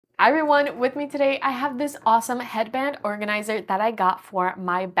Hi everyone, with me today I have this awesome headband organizer that I got for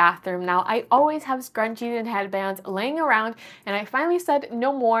my bathroom. Now I always have scrunchies and headbands laying around and I finally said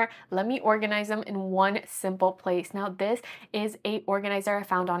no more, let me organize them in one simple place. Now this is a organizer I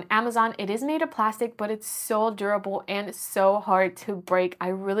found on Amazon. It is made of plastic but it's so durable and so hard to break. I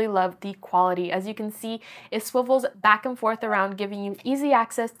really love the quality. As you can see, it swivels back and forth around, giving you easy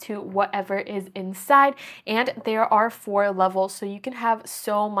access to whatever is inside, and there are 4 levels so you can have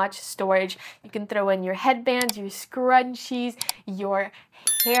so much storage. You can throw in your headbands, your scrunchies, your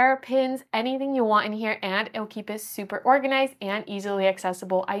hairpins, anything you want in here, and it'll keep it super organized and easily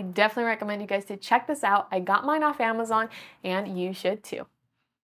accessible. I definitely recommend you guys to check this out. I got mine off Amazon and you should too.